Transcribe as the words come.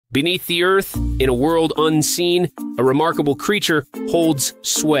Beneath the earth, in a world unseen, a remarkable creature holds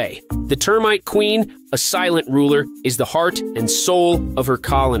sway. The termite queen, a silent ruler, is the heart and soul of her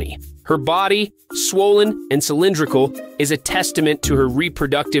colony. Her body, swollen and cylindrical, is a testament to her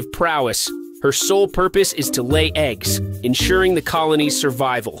reproductive prowess. Her sole purpose is to lay eggs, ensuring the colony's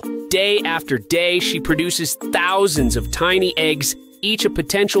survival. Day after day, she produces thousands of tiny eggs, each a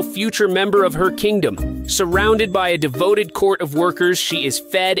potential future member of her kingdom. Surrounded by a devoted court of workers, she is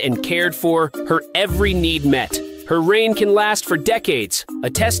fed and cared for, her every need met. Her reign can last for decades, a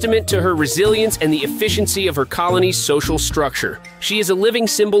testament to her resilience and the efficiency of her colony's social structure. She is a living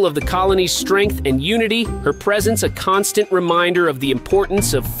symbol of the colony's strength and unity, her presence a constant reminder of the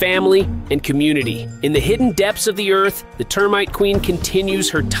importance of family and community. In the hidden depths of the earth, the termite queen continues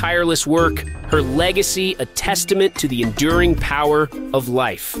her tireless work, her legacy a testament to the enduring power of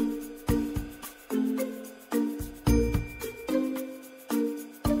life.